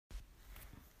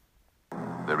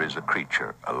there is a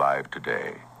creature alive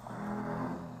today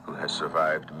who has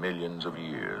survived millions of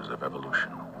years of evolution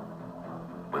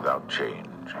without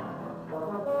change,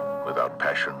 without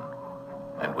passion,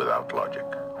 and without logic.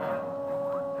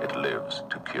 It lives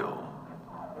to kill.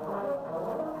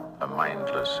 A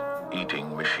mindless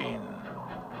eating machine.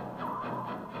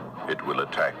 It will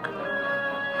attack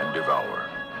and devour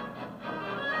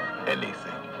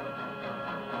anything.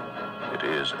 It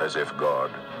is as if God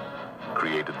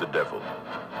created the devil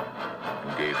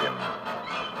and gave him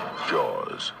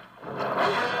jaws.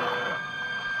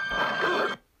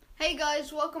 Hey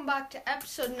guys, welcome back to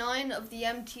episode 9 of the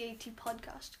MTAT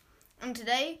podcast. And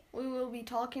today we will be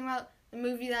talking about the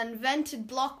movie that invented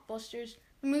blockbusters,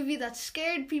 the movie that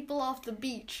scared people off the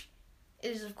beach.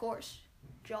 It is, of course,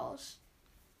 Jaws.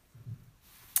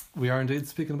 We are indeed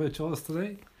speaking about Jaws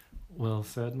today. Well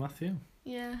said, Matthew.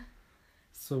 Yeah.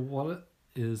 So what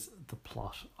is the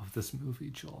plot of this movie,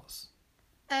 Jaws?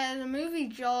 The movie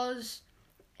Jaws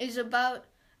is about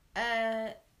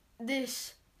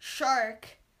this shark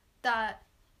that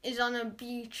is on a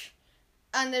beach,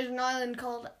 and there's an island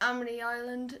called Amity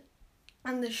Island,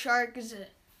 and the shark is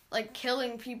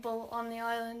killing people on the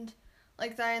island,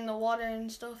 like they're in the water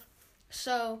and stuff.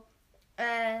 So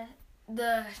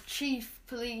the chief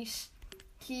police,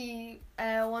 he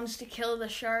wants to kill the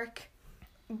shark,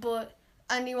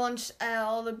 and he wants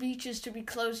all the beaches to be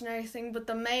closed and everything, but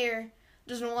the mayor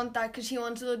doesn't want that because he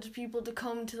wants loads of people to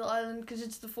come to the island because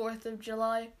it's the 4th of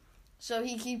July. So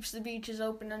he keeps the beaches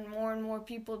open and more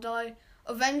people die.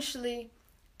 Eventually,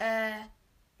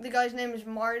 the guy's name is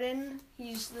Martin.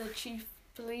 He's the chief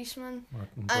policeman.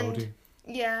 Martin Brody.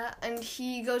 And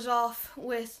he goes off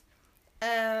with,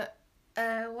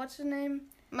 what's his name?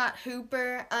 Matt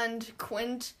Hooper and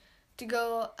Quint to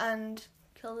go and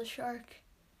kill the shark.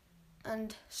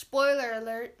 And spoiler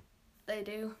alert, they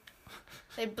do.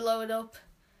 They blow it up.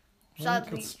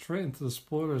 Sadly, Get straight into the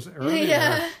spoilers earlier.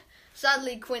 Yeah.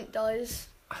 Sadly, Quint dies.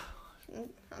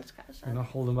 That's kind of sad. You're not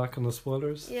holding back on the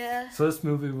spoilers? Yeah. So this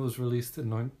movie was released in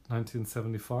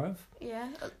 1975. Yeah.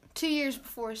 2 years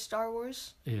before Star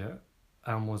Wars. Yeah.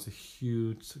 And was a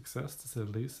huge success, to say the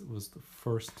least. It was the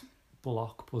first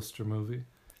blockbuster movie.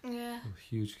 Yeah.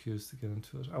 Huge queues to get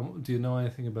into it. Do you know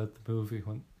anything about the movie,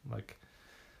 when,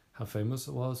 how famous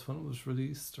it was when it was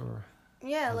released, or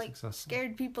yeah, successful?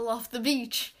 Scared people off the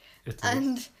beach. It did.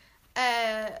 And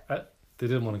they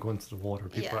didn't want to go into the water.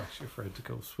 People Yeah. were actually afraid to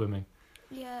go swimming.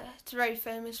 yeah, it's very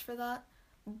famous for that.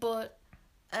 But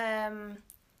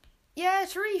yeah,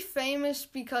 it's really famous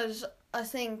because I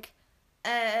think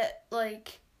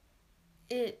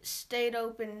it stayed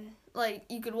open.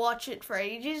 You could watch it for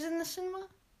ages in the cinema.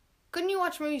 Couldn't you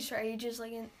watch movies for ages,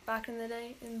 back in the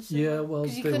day in the cinema? Yeah, well,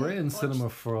 'Cause you they were couldn't in watch- cinema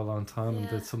for a long time, and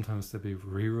Yeah. sometimes they'd be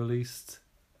re-released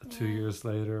 2 Yeah. years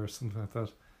later or something like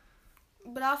that.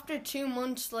 But after 2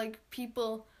 months,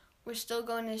 people were still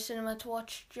going to cinema to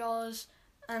watch Jaws,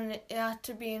 and it had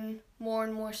to be in more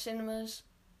and more cinemas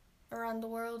around the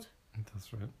world.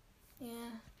 That's right.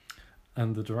 Yeah.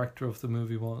 And the director of the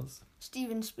movie was?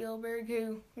 Steven Spielberg,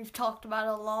 who we've talked about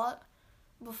a lot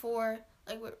before,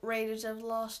 with Raiders of the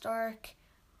Lost Ark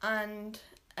and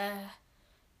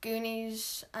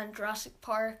Goonies and Jurassic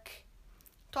Park.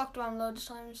 Talked about him loads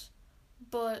of times.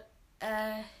 But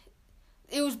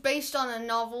it was based on a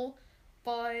novel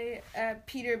by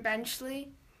Peter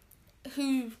Benchley,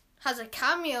 who has a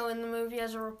cameo in the movie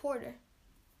as a reporter.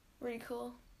 Really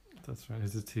cool. That's right,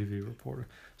 he's a TV reporter.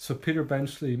 So Peter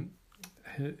Benchley,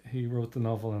 he wrote the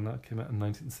novel, and that came out in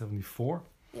 1974.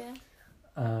 Yeah.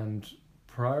 And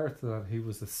prior to that, he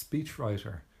was a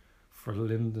speechwriter for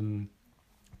Lyndon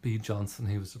B. Johnson.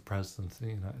 He was the president of the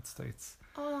United States.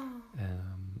 Oh.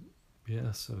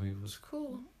 Yeah, so he was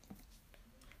Cool.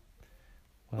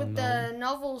 well But the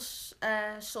novels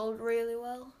sold really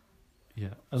well.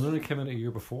 Yeah, and then it came out a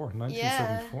year before,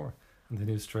 1974. And they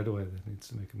knew straight away they needed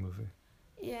to make a movie.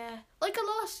 Yeah. Like a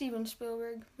lot of Steven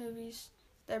Spielberg movies,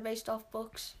 they're based off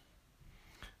books.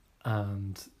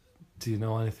 And do you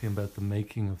know anything about the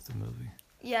making of the movie?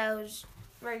 Yeah, it was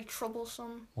very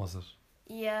troublesome. Was it?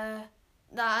 Yeah.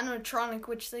 The animatronic,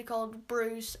 which they called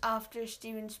Bruce after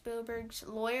Steven Spielberg's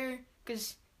lawyer,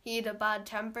 because he had a bad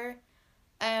temper,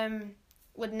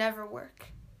 would never work.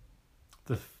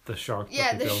 The shark.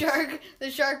 Yeah, the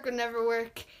shark would never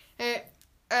work. I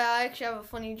actually have a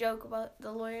funny joke about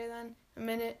the lawyer then, in a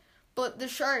minute. But the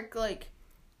shark,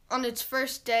 on its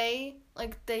first day,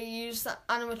 they used the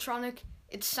animatronic,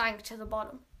 it sank to the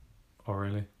bottom. Oh,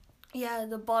 really? Yeah,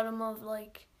 the bottom of,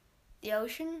 the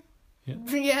ocean.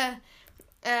 Yeah.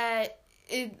 Yeah.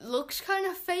 It looks kind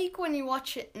of fake when you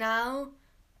watch it now,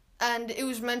 and it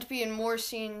was meant to be in more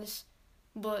scenes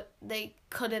but they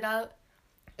cut it out.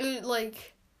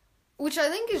 Which I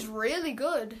think is really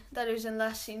good that it was in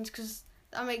less scenes, because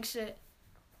that makes it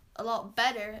a lot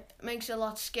better. It makes it a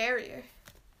lot scarier.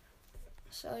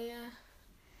 So yeah.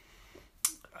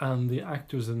 And the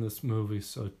actors in this movie,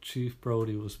 so Chief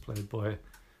Brody was played by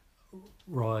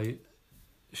Roy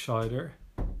Scheider,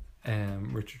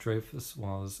 Richard Dreyfuss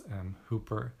was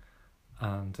Hooper,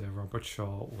 and Robert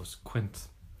Shaw was Quint.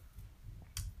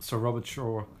 So Robert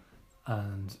Shaw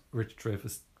and Richard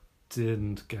Dreyfuss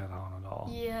didn't get on at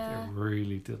all. Yeah. They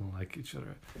really didn't like each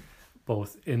other,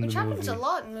 both in Which the movie happens a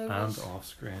lot in movies. and off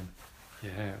screen.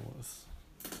 Yeah, it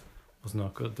was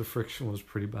not good. The friction was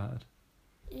pretty bad.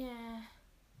 Yeah.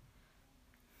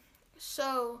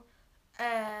 So,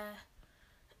 I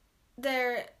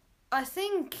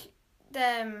think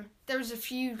there was a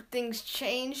few things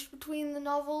changed between the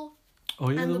novel. Oh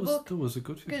yeah, and there the was book, there was a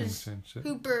good few things 'cause changed. Yeah.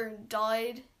 Hooper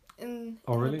died in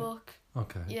really? the book.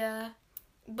 Okay. Yeah,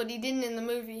 but he didn't in the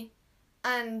movie.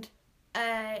 And,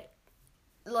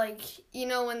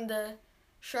 when the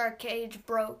shark cage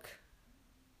broke.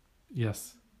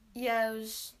 Yes. Yeah,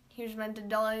 he was meant to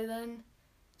die then.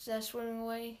 So they're swimming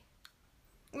away.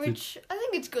 Which, I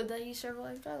think it's good that he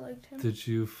survived. I liked him. Did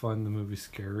you find the movie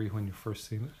scary when you first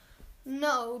seen it?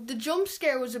 No, the jump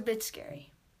scare was a bit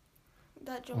scary.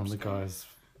 That jump When the scare. guy's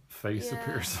face Yeah.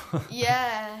 appears.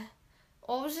 Yeah.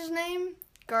 What was his name?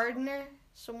 Gardner?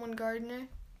 Someone Gardner?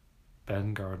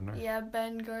 Ben Gardner. Yeah,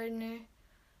 Ben Gardner.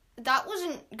 That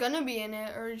wasn't gonna be in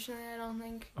it originally, I don't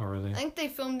think. Oh really? I think they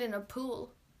filmed in a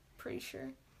pool. Pretty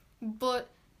sure. But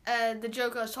the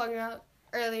joke I was talking about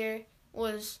earlier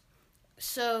was,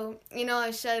 so,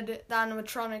 I said the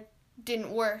animatronic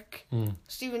didn't work.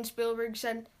 Steven Spielberg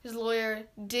said his lawyer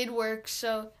did work,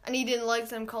 and he didn't like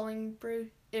them calling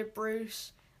it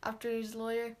Bruce after his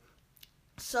lawyer.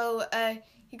 So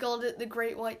he called it the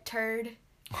Great White Turd.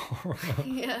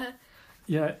 Yeah.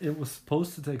 Yeah, it was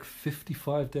supposed to take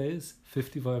 55 days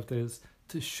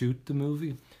to shoot the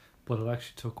movie, but it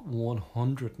actually took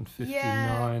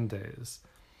 159 days.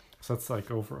 So that's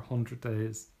like over 100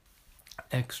 days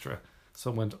extra. So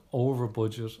it went over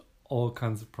budget, all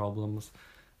kinds of problems.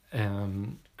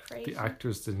 Crazy. The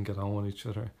actors didn't get on with each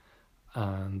other,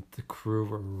 and the crew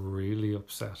were really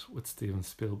upset with Steven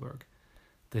Spielberg.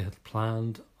 They had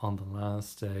planned on the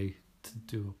last day to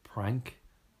do a prank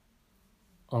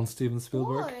on Steven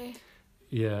Spielberg. Why?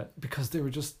 Yeah, because they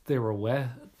were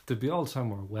wet. They'd be all the time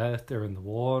were wet. They're in the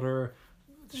water.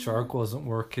 The shark wasn't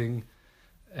working.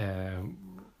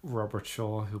 Robert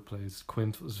Shaw, who plays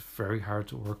Quint, was very hard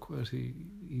to work with. He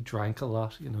drank a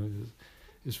lot. He was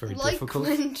very difficult.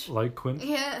 Quint. Like Quint.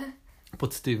 Yeah.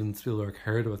 But Steven Spielberg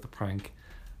heard about the prank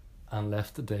and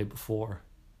left the day before.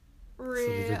 Really?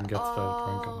 So they didn't get to that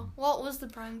prank on. What was the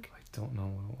prank? I don't know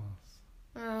what it was.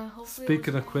 Hopefully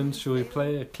Speaking it of Quint, shall we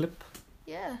play a clip?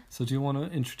 Yeah. So do you want to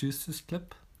introduce this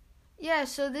clip? Yeah,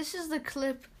 so this is the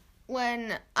clip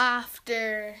when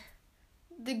after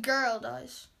the girl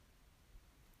dies.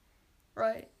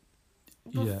 Right.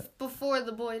 Yeah. Before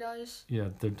the boy dies. Yeah,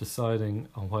 they're deciding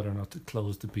on whether or not to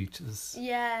close the beaches.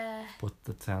 Yeah. But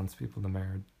the townspeople in the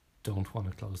mayor don't want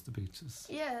to close the beaches.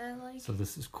 Yeah, like... So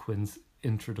this is Quint's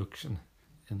introduction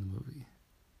in the movie.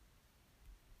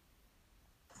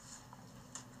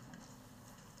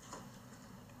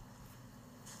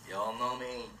 You all know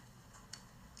me,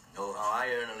 know how I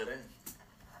earn a living.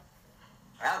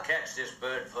 I'll catch this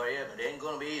bird for you, but it ain't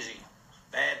gonna be easy.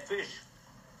 Bad fish.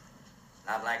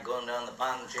 Not like going down the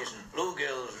pond chasing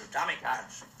bluegills or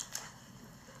tommycots.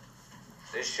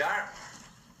 This shark,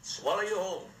 swallow you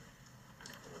whole.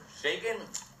 Shaking,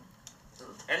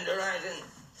 tenderizing,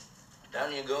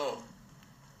 down you go.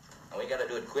 And we gotta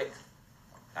do it quick.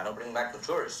 That'll bring back the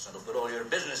tourists. That'll put all your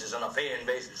businesses on a paying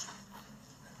basis.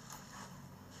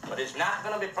 But it's not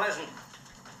gonna be pleasant.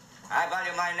 I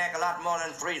value my neck a lot more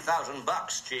than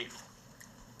 $3,000, Chief.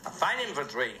 I'll find him for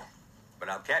 3, but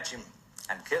I'll catch him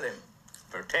and kill him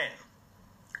for 10.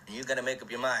 And you gotta make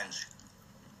up your minds.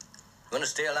 You wanna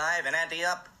stay alive and ante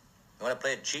up? You wanna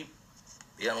play it cheap?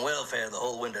 Be on welfare the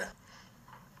whole winter.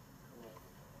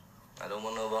 I don't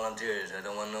want no volunteers. I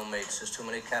don't want no mates. There's too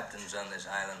many captains on this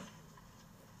island.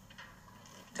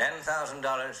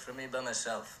 $10,000 for me by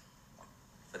myself.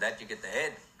 For that you get the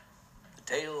head, the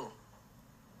tail,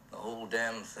 the whole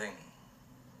damn thing.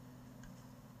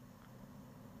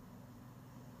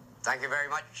 Thank you very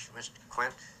much, Mr.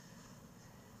 Quint.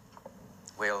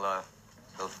 We'll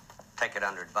take it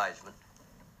under advisement.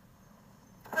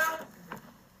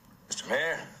 Mr.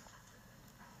 Mayor,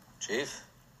 Chief,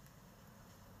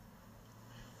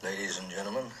 ladies and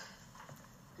gentlemen.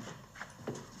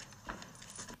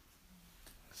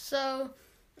 So,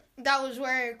 that was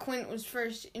where Quint was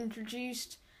first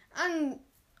introduced. And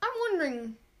I'm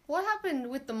wondering, what happened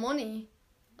with the money?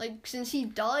 Like, since he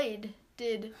died,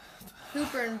 did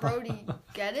Hooper and Brody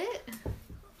get it?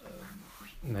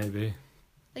 Maybe.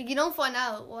 Like, you don't find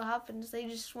out what happens. They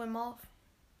just swim off.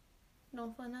 You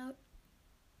don't find out.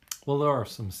 Well, there are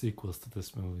some sequels to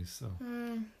this movie, so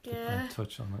they Yeah. might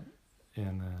touch on it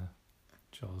in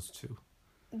Jaws 2.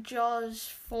 Jaws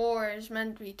 4 is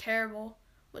meant to be terrible.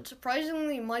 But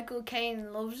surprisingly, Michael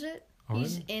Caine loves it. Oh,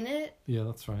 He's really? in it. Yeah,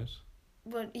 that's right.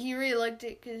 But he really liked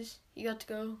it because he got to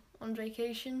go on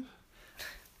vacation.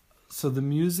 So the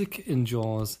music in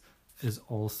Jaws is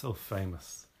also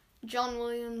famous, John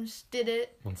Williams did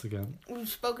it. once again. We've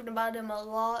spoken about him a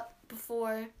lot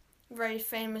before. Very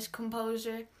famous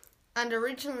composer. And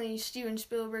originally Steven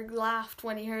Spielberg laughed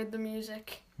when he heard the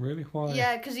music. Really? Why?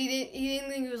 Yeah, because he didn't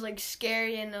think it was like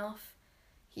scary enough.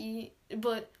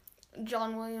 But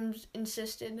John Williams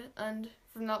insisted, and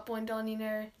from that point on he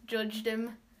never judged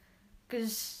him.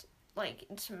 Because, like,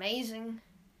 it's amazing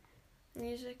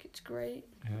music. It's great.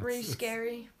 Yeah, Really it's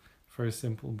scary. very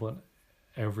simple, but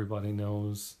everybody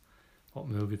knows what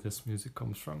movie this music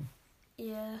comes from.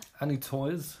 Yeah. Any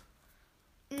toys?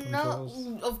 No,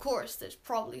 Jaws? of course, there's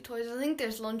probably toys. I think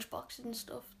there's lunchboxes and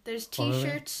stuff. There's Oh, really?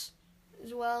 t-shirts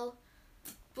as well.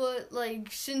 But,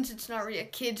 like, since it's not really a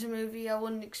kid's movie, I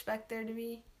wouldn't expect there to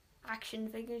be action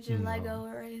figures or No. Lego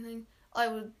or anything. I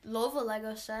would love a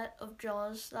Lego set of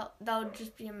Jaws. That would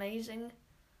just be amazing.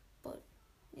 But,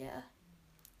 yeah,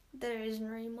 there isn't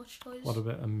really much toys. What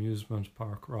about amusement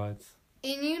park rides?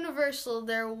 In Universal,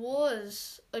 there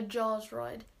was a Jaws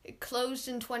ride. It closed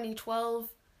in 2012,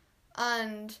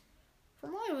 and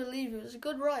from what I believe, it was a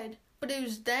good ride. But it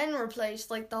was then replaced,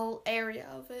 like the whole area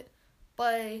of it,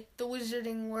 by the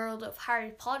Wizarding World of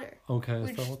Harry Potter. Okay, is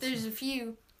Which that what's... there's a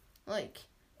few, like,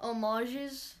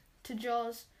 homages to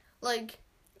Jaws. Like,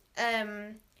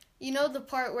 you know the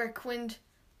part where Quint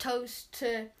toasts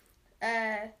to,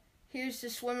 here's to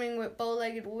swimming with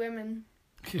bow-legged women.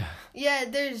 Yeah. Yeah,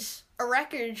 there's a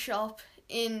record shop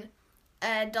in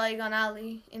Diagon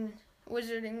Alley in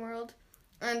Wizarding World,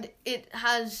 and it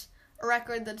has a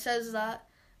record that says that,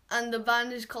 and the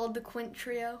band is called the Quint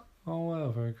Trio, Oh, wow,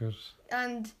 very good.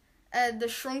 and the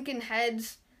Shrunken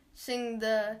Heads sing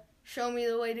the Show Me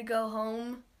the Way to Go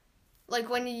Home. Like,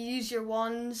 when you use your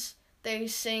wands, they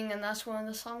sing, and that's one of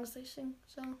the songs they sing,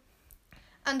 so.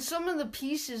 And some of the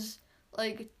pieces,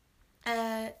 like,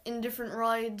 in different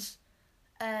rides,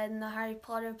 in the Harry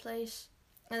Potter place,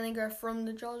 I think are from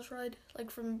the Jaws ride,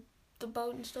 like from the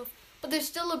boat and stuff. But there's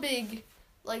still a big,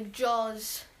 like,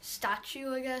 Jaws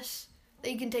statue, I guess,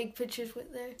 that you can take pictures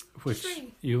with there. Which,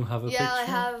 really- you have a picture? Yeah, I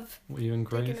have Were you and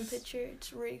Grace? taken a picture.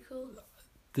 It's really cool.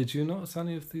 Did you notice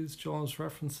any of these Jaws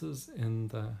references in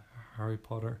the Harry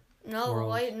Potter? No,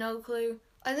 World. I had no clue.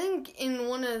 I think in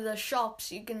one of the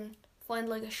shops you can find,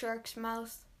 like, a shark's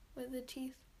mouth with the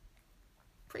teeth.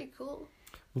 Pretty cool.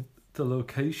 The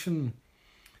location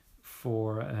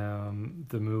for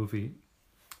the movie,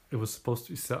 it was supposed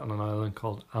to be set on an island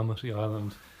called Amity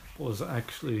Island, but was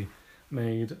actually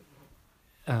made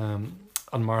on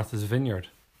Martha's Vineyard.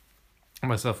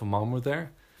 Myself and Mom were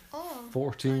there Oh.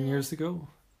 14 years ago,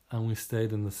 and we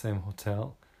stayed in the same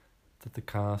hotel that the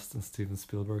cast and Steven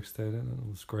Spielberg stayed in, and it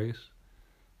was great.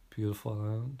 Beautiful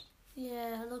island.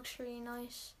 Yeah, it looks really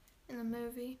nice in the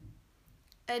movie.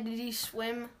 Did he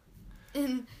swim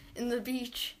in the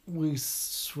beach? We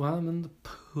swam in the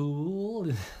pool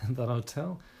in that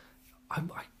hotel. I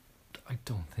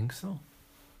don't think so.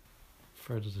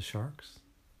 Afraid of the sharks.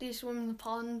 Did he swim in the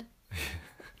pond?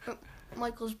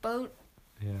 Michael's boat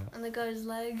Yeah. and the guy's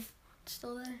leg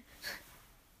still there.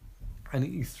 Any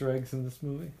Easter eggs in this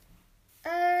movie?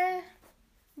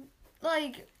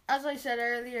 Like as I said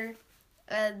earlier,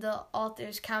 the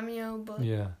author's cameo, but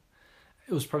Yeah.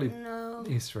 It was probably no,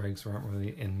 Easter eggs weren't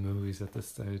really in movies at this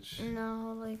stage.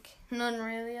 no, like none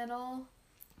really at all.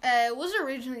 It was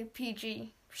originally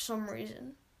PG for some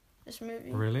reason. This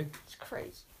movie, Really? it's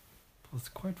crazy. Well, it's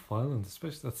quite violent,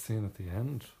 especially that scene at the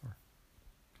end where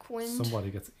Quint, somebody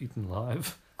gets eaten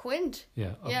live. Quint,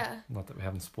 Yeah. Yeah. Not that we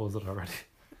haven't spoiled it already.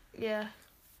 yeah,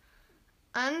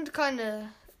 and kind of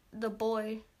the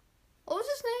boy. What was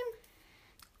his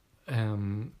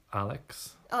name?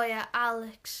 Alex. Oh yeah,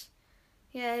 Alex.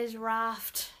 Yeah, his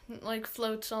raft like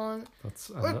floats on. That's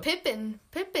Or Pippin.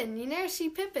 Pippin. You never see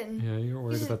Pippin. yeah, you're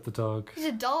worried He's a- about the dog. He's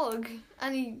a dog,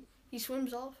 and he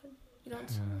swims off. You don't.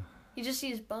 Yeah. You just see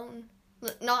his bone,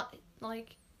 not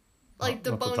like Not-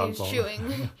 the not the bone dog he's bone. chewing.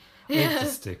 I think yeah. the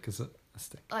stick, is it? A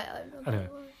stick. I don't Anyway.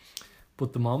 know.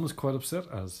 But the mom was quite upset,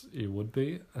 as you would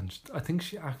be, and I think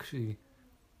she actually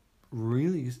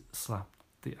really slapped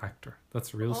the actor.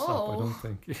 That's real stuff, I Oh. don't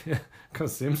think. Yeah,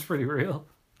 because it seems pretty real.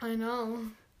 I know.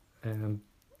 Do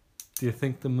you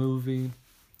think the movie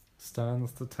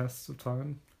stands the test of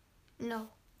time? No.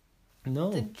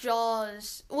 No. The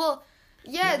Jaws. Well,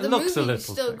 yeah, Yeah, it the looks a movie's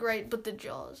little still fake. great, but the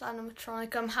Jaws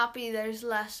animatronic, I'm happy there's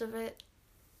less of it.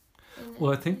 in it.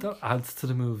 Well, I think that adds to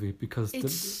the movie because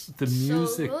It's the so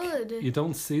music, good. you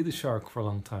don't see the shark for a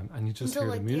long time and you just Until,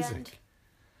 hear like, the the music. end.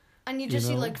 And you just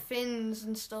see know? like fins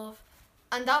and stuff.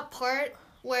 And that part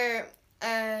where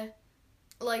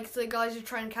like the guys are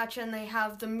trying to catch it and they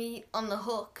have the meat on the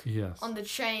hook, Yes. on the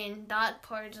chain, that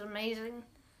part is amazing.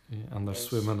 Yeah, and they're Yes.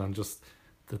 swimming and just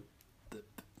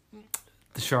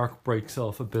the shark breaks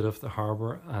off a bit of the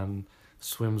harbour and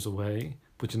swims away,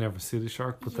 but you never see the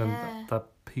shark. But then Yeah.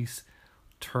 that piece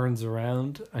turns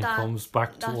around and That- comes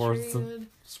back That's towards really them. good.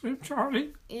 Swim,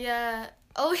 Charlie. Yeah.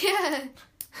 Oh yeah.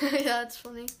 Yeah, that's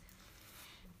funny.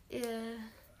 Yeah.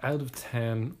 Out of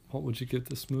 10, what would you give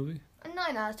this movie? A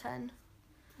 9 out of 10.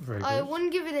 Very I good.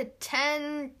 wouldn't give it a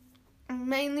 10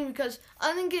 mainly because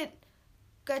I think it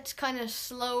gets kind of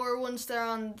slower once they're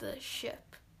on the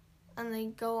ship and they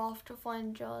go off to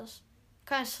find Jaws.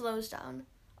 Kind of slows down.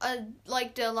 I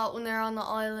liked it a lot when they're on the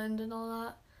island and all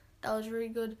that. That was really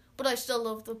good. But I still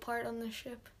love the part on the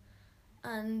ship.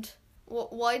 And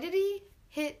why did he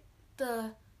hit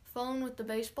the phone with the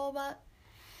baseball bat?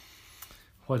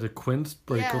 Why did Quint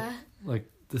break Yeah. up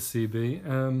like the CB?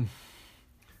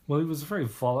 Well, he was a very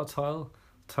volatile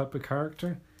type of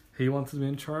character. He wanted to be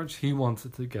in charge. He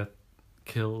wanted to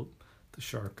kill the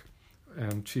shark.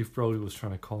 Chief Brody was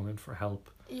trying to call in for help,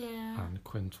 Yeah. and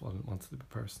Quint wanted to be the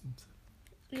person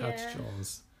to catch Yeah.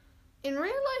 Jaws. In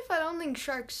real life, I don't think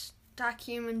sharks attack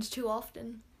humans too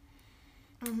often.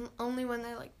 Only when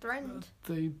they're like threatened.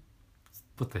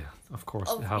 But they, of course,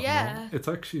 Oh, they have yeah. no. It's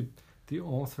actually the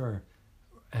author.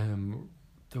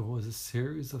 There was a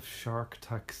series of shark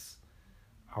attacks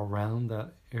around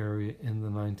that area in the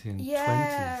 1920s.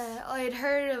 Yeah, I had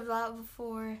heard of that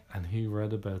before. And he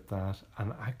read about that,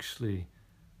 and actually,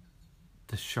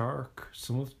 the shark,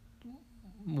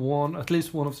 at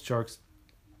least one of the sharks,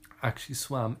 actually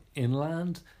swam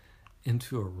inland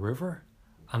into a river,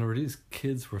 and where these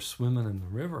kids were swimming in the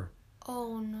river,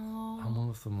 Oh no. and one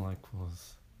of them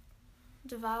was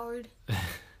Devoured.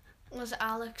 Was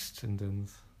Alex.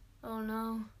 Tindins. Oh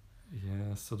no.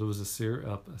 Yeah, so there was a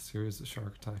series of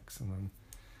shark attacks, and then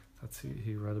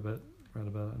he read about it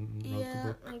and wrote Yeah, the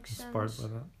book that makes inspired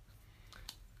sense.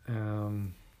 by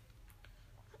that.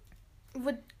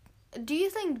 But do you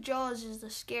think Jaws is the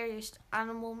scariest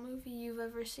animal movie you've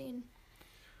ever seen?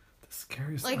 The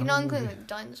scariest Like animal not including movie. like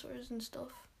dinosaurs and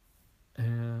stuff.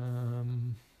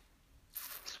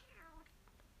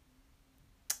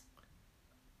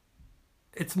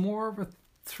 It's more of a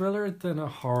thriller than a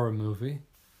horror movie.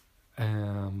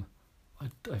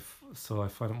 So I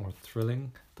find it more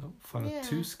thrilling. Don't find it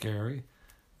too Yeah. scary.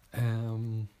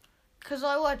 Cause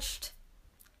I watched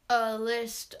a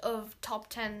list of top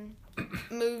 10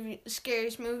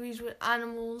 scariest movies with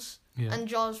animals, Yeah. and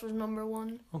Jaws was number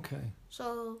 1. Okay.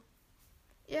 So,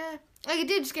 yeah, like it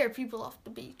did scare people off the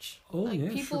beach. Oh, like, yeah,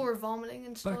 people sure. were vomiting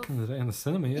and stuff. Back in the day in the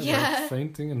cinema, yeah, Yeah. they were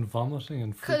fainting and vomiting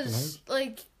and freaking Cause out.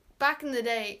 like back in the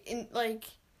day,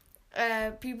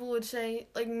 people would say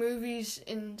like movies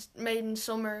made in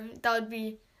summer that would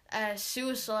be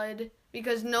suicide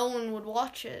because no one would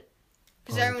watch it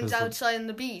because Oh, everyone's 'cause outside on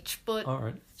the beach. But All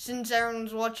right. since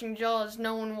everyone's watching Jaws,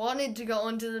 no one wanted to go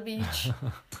onto the beach.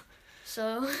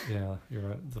 So Yeah, you're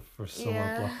right. The first summer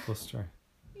Yeah. blockbuster.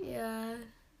 yeah,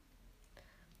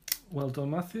 Well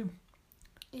done, Matthew.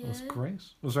 yeah. That was great.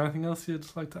 Was there anything else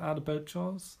you'd like to add about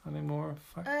Jaws? Any more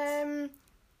facts?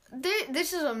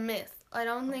 This is a myth. I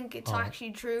don't think it's Alright.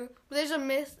 actually true. But there's a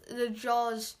myth. The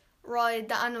Jaws ride,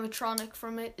 the animatronic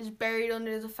from it, is buried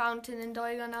under the fountain in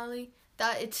Diagon Alley.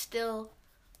 That it's still,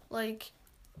 like,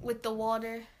 with the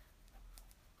water.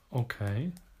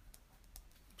 Okay.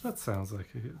 That sounds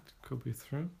like it could be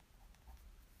true.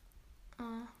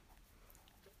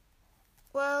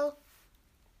 Well,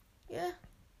 yeah.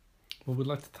 Well, we'd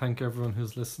like to thank everyone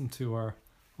who's listened to our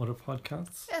other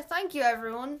podcasts. Yeah, thank you,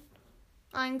 everyone.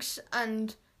 Thanks,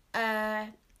 and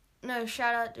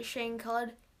shout out to Shane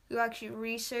Codd, who actually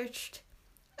researched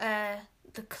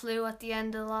the clue at the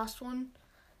end of the last one.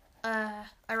 I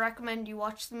recommend you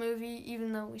watch the movie,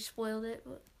 even though we spoiled it.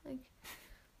 But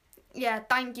yeah,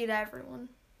 thank you to everyone.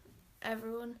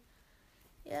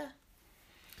 Yeah,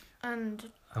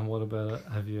 and And what about,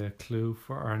 have you a clue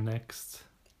for our next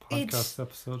podcast It's-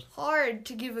 episode? hard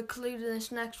to give a clue to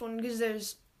this next one because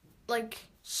there's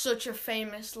such a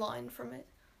famous line from it.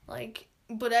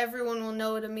 But everyone will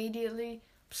know it immediately.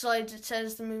 besides it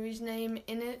says the movie's name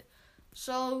in it.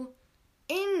 So,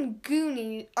 in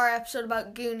Goonies, our episode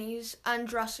about Goonies and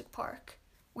Jurassic Park,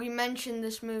 we mentioned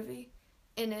this movie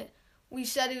in it. We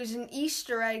said it was an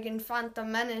Easter egg in Phantom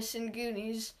Menace in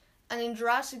Goonies, and in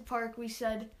Jurassic Park we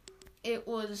said it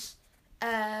was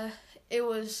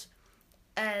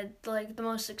like the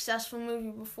most successful movie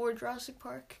before Jurassic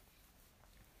Park.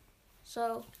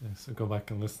 So Yeah, so go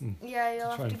back and listen. yeah, you'll try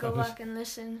have to and go find it. back and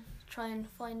listen, try and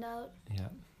find out. Yeah.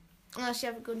 Unless you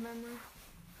have a good memory.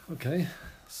 Okay,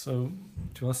 so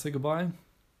do you want to say goodbye?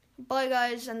 Bye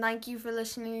guys, and thank you for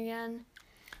listening again.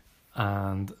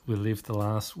 And we'll leave the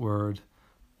last word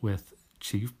with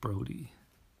Chief Brody.